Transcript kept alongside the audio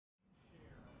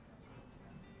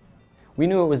We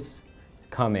knew it was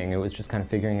coming. It was just kind of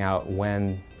figuring out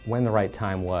when the right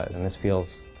time was, and this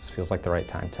feels like the right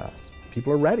time to us.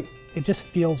 People are ready. It just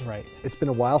feels right. It's been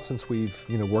a while since we've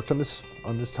worked on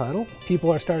this title.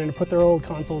 People are starting to put their old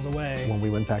consoles away. When we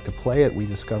went back to play it, we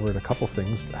discovered a couple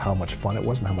things, how much fun it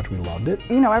was and how much we loved it.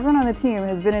 You know, everyone on the team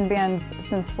has been in bands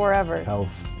since forever. How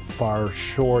far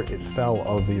short it fell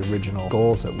of the original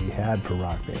goals that we had for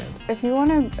Rock Band. If you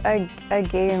want a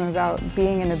game about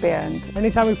being in a band.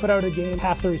 Anytime we put out a game,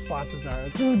 half the responses are,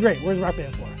 this is great, where's Rock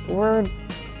Band 4? We're,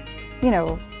 you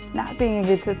know, not being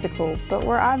egotistical, but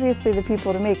we're obviously the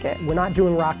people to make it. We're not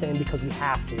doing Rock Band because we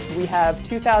have to. We have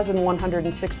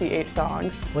 2,168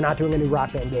 songs. We're not doing a new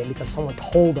Rock Band game because someone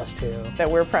told us to. That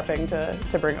we're prepping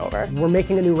to bring over. We're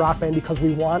making a new Rock Band because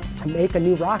we want to make a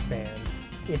new Rock Band.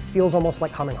 It feels almost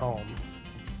like coming home.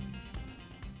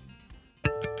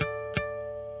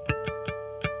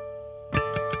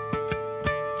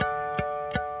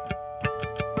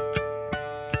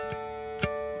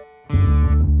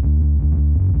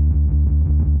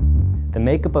 The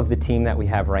makeup of the team that we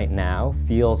have right now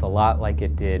feels a lot like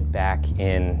it did back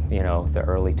in, the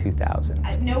early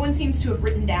 2000s. No one seems to have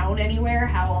written down anywhere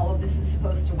how all of this is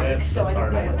supposed to work, so I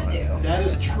don't know what to do. That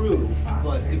is true,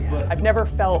 but I've never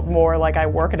felt more like I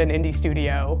work at an indie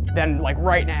studio than like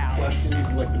right now.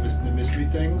 Questions like the mystery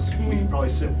things, we can probably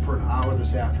sit for an hour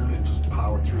this afternoon and just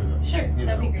power through them. Sure,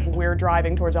 that'd be great. We're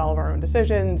driving towards all of our own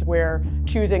decisions. We're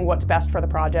choosing what's best for the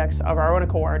projects of our own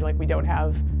accord. Like, we don't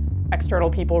have external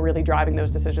people really driving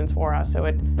those decisions for us. So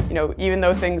it, even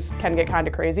though things can get kind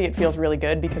of crazy, it feels really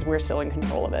good because we're still in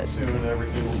control of it. Soon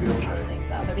everything will be okay.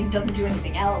 Things up. I mean, it doesn't do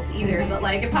anything else either, but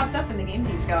like it pops up and the game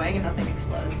keeps going and nothing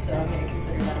explodes. So I'm going to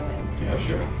consider that a win. Yeah,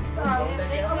 sure.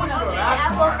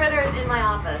 Apple fritter is in my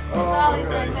office. Oh,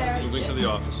 okay. Right there. Link to the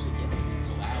office.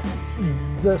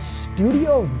 The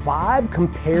studio vibe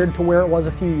compared to where it was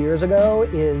a few years ago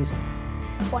is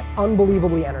like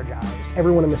unbelievably energized.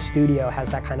 Everyone in the studio has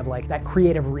that kind of like that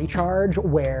creative recharge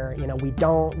where,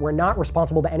 we're not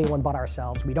responsible to anyone but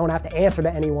ourselves. We don't have to answer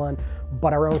to anyone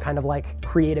but our own kind of like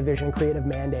creative vision, creative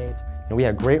mandates. We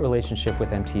had a great relationship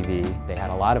with MTV. They had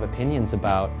a lot of opinions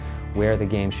about where the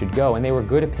game should go, and they were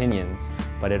good opinions,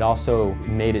 but it also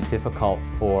made it difficult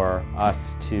for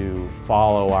us to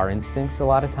follow our instincts a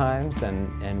lot of times,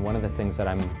 and one of the things that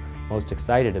I'm most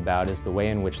excited about is the way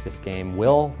in which this game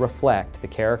will reflect the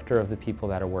character of the people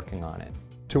that are working on it.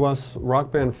 To us,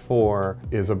 Rock Band 4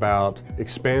 is about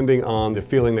expanding on the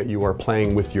feeling that you are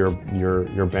playing with your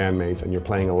bandmates and you're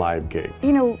playing a live gig.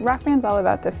 Rock Band's all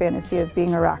about the fantasy of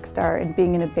being a rock star and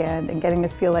being in a band and getting to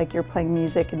feel like you're playing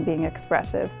music and being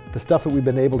expressive. The stuff that we've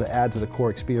been able to add to the core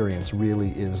experience really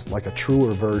is like a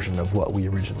truer version of what we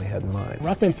originally had in mind.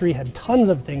 Rock Band 3 had tons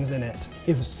of things in it.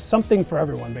 It was something for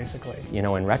everyone, basically.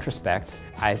 In retrospect,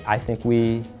 I think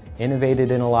we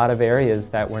innovated in a lot of areas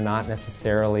that were not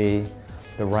necessarily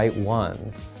the right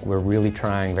ones. We're really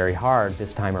trying very hard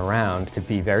this time around to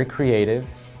be very creative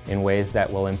in ways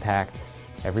that will impact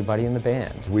everybody in the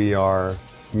band. We are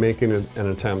making an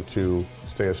attempt to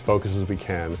stay as focused as we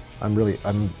can.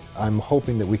 I'm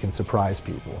hoping that we can surprise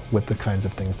people with the kinds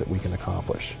of things that we can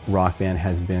accomplish. Rock Band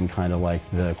has been kind of like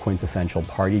the quintessential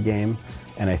party game,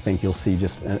 and I think you'll see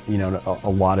just a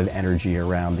lot of energy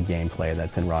around the gameplay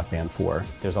that's in Rock Band 4.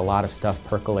 There's a lot of stuff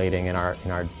percolating in our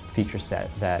feature set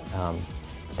that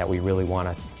we really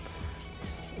want to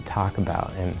talk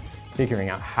about, and figuring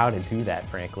out how to do that,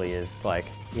 frankly, is like,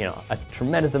 a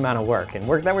tremendous amount of work, and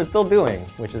work that we're still doing,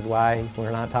 which is why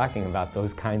we're not talking about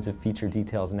those kinds of feature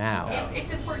details now. Yeah,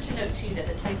 it's important to note, too, that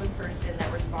the type of person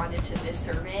that responded to this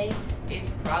survey is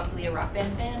probably a Rock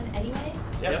Band fan anyway.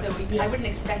 Yep. So I wouldn't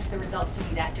expect the results to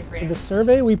be that different. The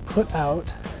survey we put out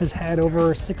has had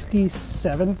over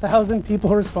 67,000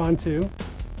 people respond to.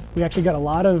 We actually got a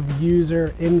lot of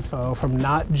user info from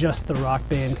not just the Rock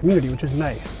Band community, which is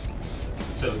nice.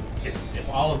 So if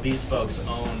all of these folks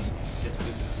own,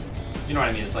 you know what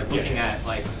I mean? It's like looking at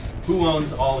like who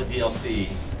owns all the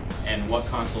DLC and what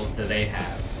consoles do they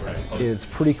have. It's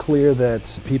pretty clear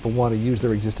that people want to use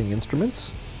their existing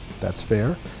instruments. That's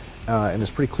fair. And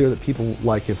it's pretty clear that people,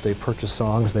 like, if they purchase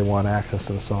songs, they want access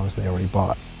to the songs they already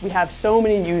bought. We have so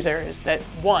many users that,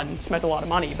 one, spent a lot of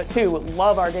money, but two,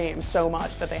 love our games so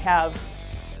much that they have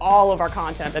all of our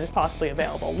content that is possibly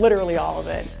available, literally all of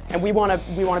it, and we want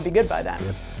to be good by them. We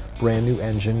have a brand new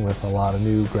engine with a lot of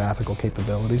new graphical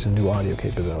capabilities and new audio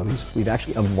capabilities. We've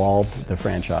actually evolved the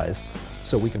franchise.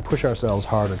 So we can push ourselves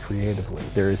harder creatively.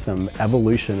 There is some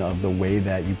evolution of the way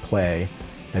that you play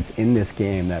that's in this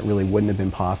game that really wouldn't have been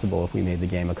possible if we made the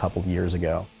game a couple years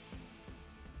ago.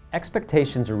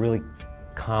 Expectations are really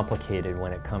complicated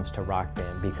when it comes to Rock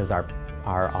Band because our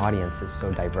our audience is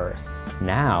so diverse.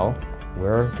 Now,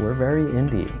 we're very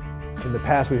indie. In the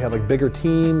past, we had like bigger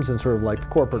teams and sort of like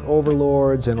corporate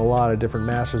overlords and a lot of different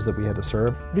masters that we had to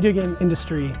serve. Video game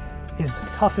industry is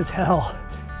tough as hell.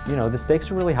 You know, the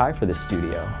stakes are really high for this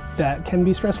studio. That can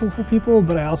be stressful for people,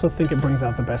 but I also think it brings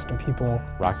out the best in people.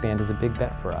 Rock Band is a big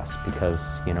bet for us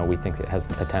because, you know, we think it has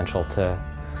the potential to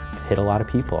hit a lot of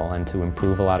people and to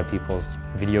improve a lot of people's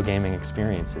video gaming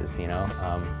experiences, you know.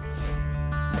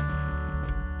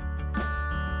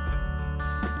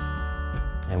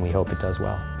 And we hope it does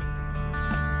well.